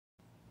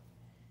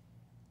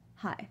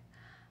Hi.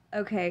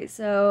 Okay,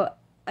 so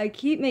I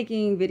keep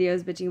making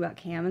videos bitching about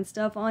cam and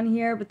stuff on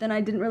here, but then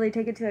I didn't really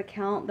take into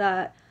account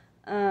that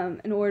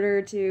in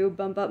order to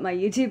bump up my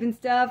YouTube and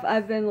stuff,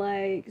 I've been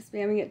like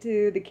spamming it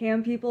to the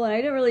cam people, and I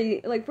didn't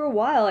really, like, for a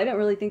while, I didn't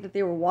really think that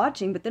they were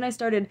watching, but then I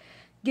started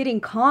getting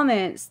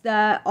comments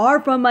that are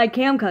from my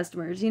cam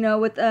customers,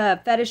 with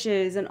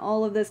fetishes and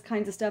all of this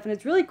kinds of stuff, and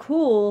it's really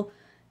cool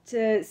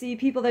to see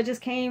people that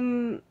just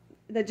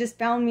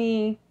found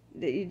me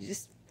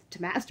just to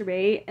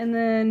masturbate, and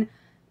then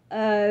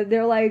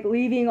they're like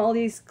leaving all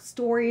these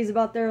stories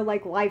about their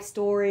like life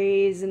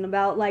stories and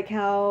about like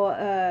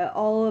how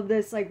all of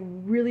this like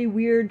really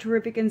weird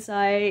terrific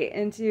insight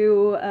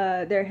into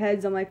their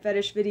heads on my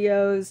fetish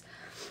videos.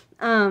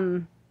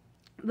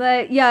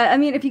 But yeah, I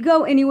mean, if you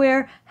go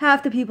anywhere,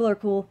 half the people are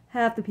cool,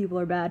 half the people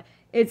are bad.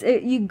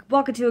 You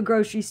walk into a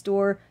grocery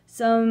store,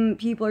 some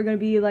people are gonna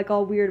be like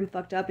all weird and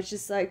fucked up. It's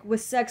just like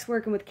with sex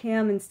work and with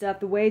cam and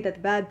stuff, the way that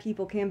the bad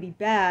people can be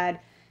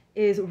bad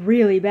is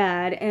really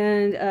bad,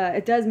 and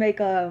it does make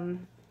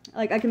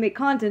like I can make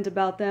content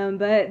about them,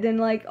 but then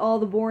like all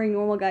the boring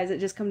normal guys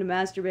that just come to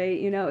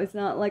masturbate, it's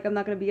not like I'm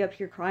not gonna be up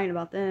here crying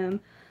about them.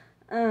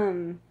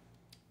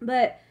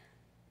 But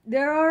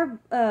there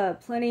are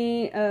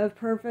plenty of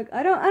perfect.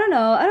 I don't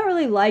know. I don't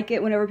really like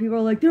it whenever people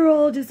are like they're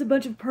all just a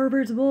bunch of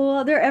perverts. Blah, blah,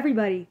 blah. They're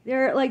everybody.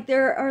 There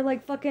are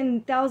like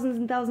fucking thousands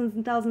and thousands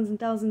and thousands and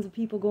thousands of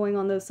people going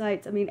on those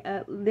sites. I mean,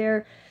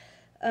 they're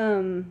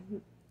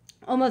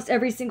almost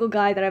every single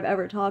guy that I've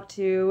ever talked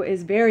to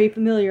is very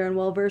familiar and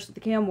well versed with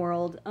the cam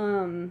world.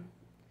 And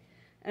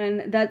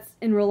that's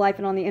in real life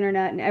and on the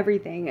internet and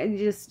everything. And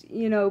just,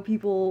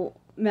 people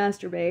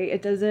masturbate.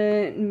 It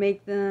doesn't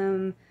make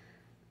them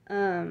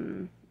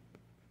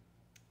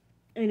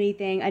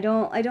anything. I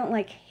don't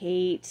like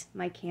hate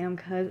my cam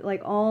cuz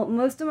like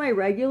most of my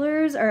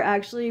regulars are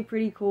actually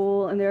pretty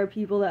cool, and there are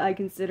people that I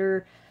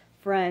consider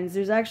friends.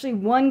 There's actually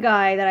one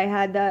guy that I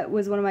had that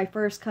was one of my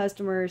first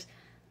customers.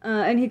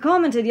 And he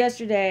commented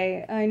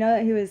yesterday. I know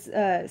that he was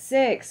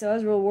sick, so I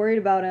was real worried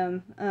about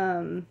him.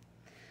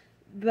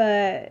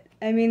 But,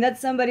 I mean, that's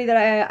somebody that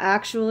I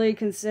actually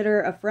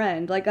consider a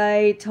friend. Like,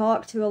 I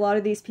talk to a lot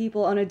of these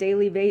people on a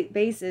daily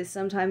basis,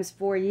 sometimes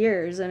for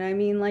years. And I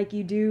mean, like,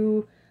 you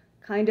do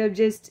kind of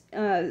just,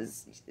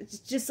 it's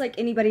just like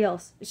anybody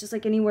else. It's just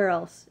like anywhere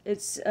else.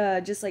 It's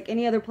just like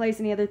any other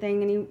place, any other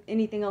thing,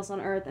 anything else on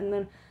earth. And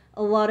then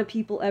a lot of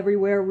people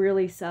everywhere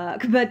really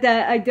suck, but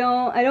that I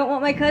don't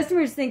want my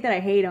customers to think that I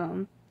hate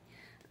them,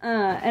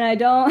 and I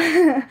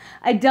don't,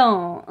 I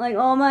don't like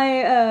all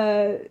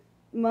my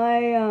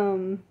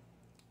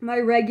my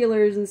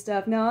regulars and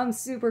stuff. Now I'm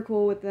super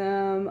cool with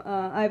them.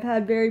 I've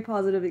had very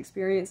positive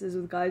experiences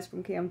with guys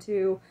from cam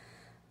too.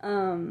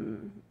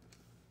 Honestly,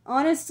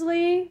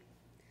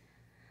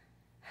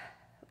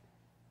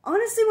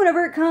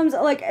 whenever it comes,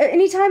 like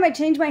anytime I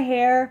change my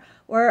hair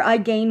or I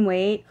gain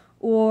weight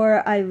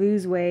or I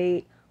lose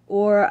weight,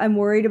 or I'm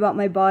worried about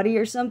my body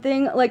or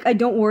something, like, I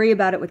don't worry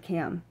about it with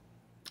cam.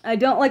 I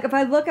don't, like, if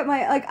I look at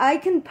my, like, I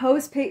can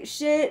post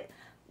shit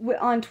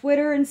on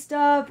Twitter and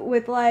stuff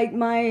with, like,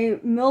 my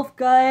MILF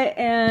gut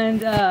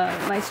and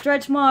my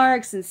stretch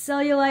marks and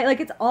cellulite, like,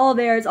 it's all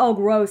there, it's all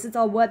gross, it's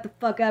all what the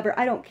fuck ever,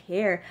 I don't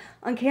care.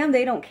 On cam,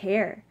 they don't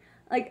care.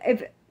 Like,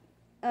 if,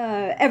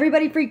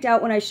 everybody freaked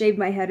out when I shaved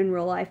my head in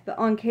real life, but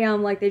on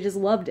cam, like, they just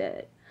loved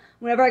it.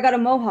 Whenever I got a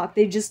mohawk,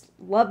 they just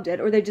loved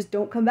it, or they just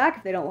don't come back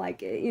if they don't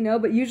like it,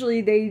 but usually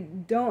they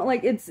don't,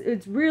 like,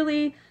 it's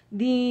really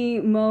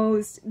the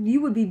most, you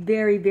would be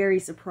very, very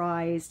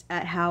surprised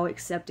at how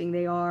accepting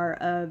they are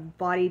of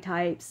body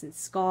types and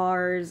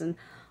scars and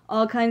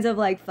all kinds of,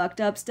 like,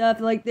 fucked up stuff.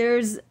 Like,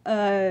 there's,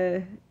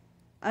 it's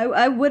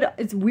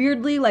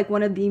weirdly, like,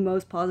 one of the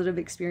most positive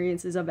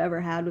experiences I've ever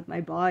had with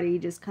my body,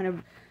 just kind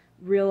of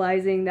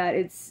realizing that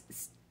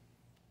it's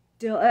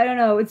still, I don't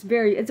know, it's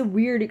a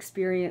weird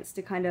experience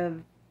to kind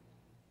of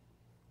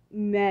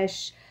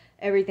mesh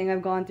everything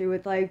I've gone through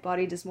with, like,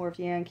 body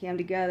dysmorphia and cam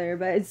together,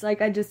 but it's like,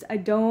 I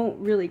don't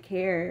really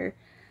care,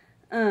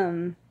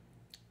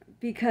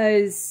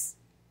 because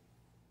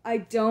I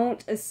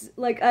don't,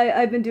 like,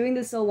 I've been doing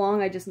this so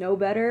long, I just know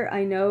better.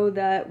 I know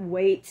that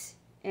weight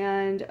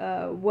and,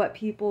 what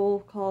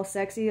people call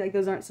sexy, like,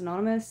 those aren't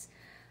synonymous.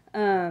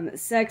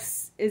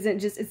 Sex isn't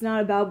just, it's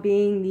not about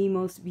being the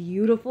most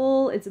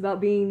beautiful, it's about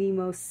being the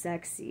most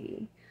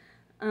sexy.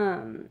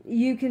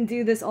 You can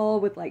do this all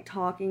with, like,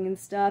 talking and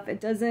stuff.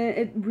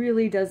 It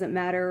really doesn't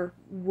matter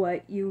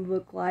what you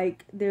look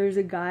like. There's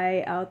a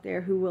guy out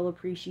there who will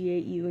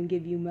appreciate you and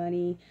give you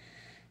money.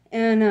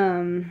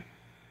 And,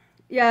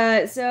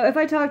 yeah, so if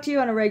I talk to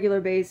you on a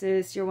regular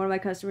basis, you're one of my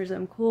customers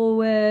I'm cool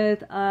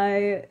with.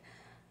 I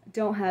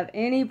don't have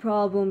any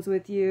problems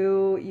with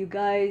you. You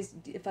guys,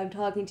 if I'm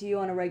talking to you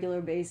on a regular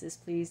basis,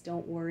 please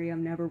don't worry.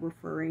 I'm never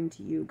referring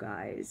to you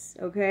guys.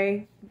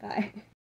 Okay? Bye.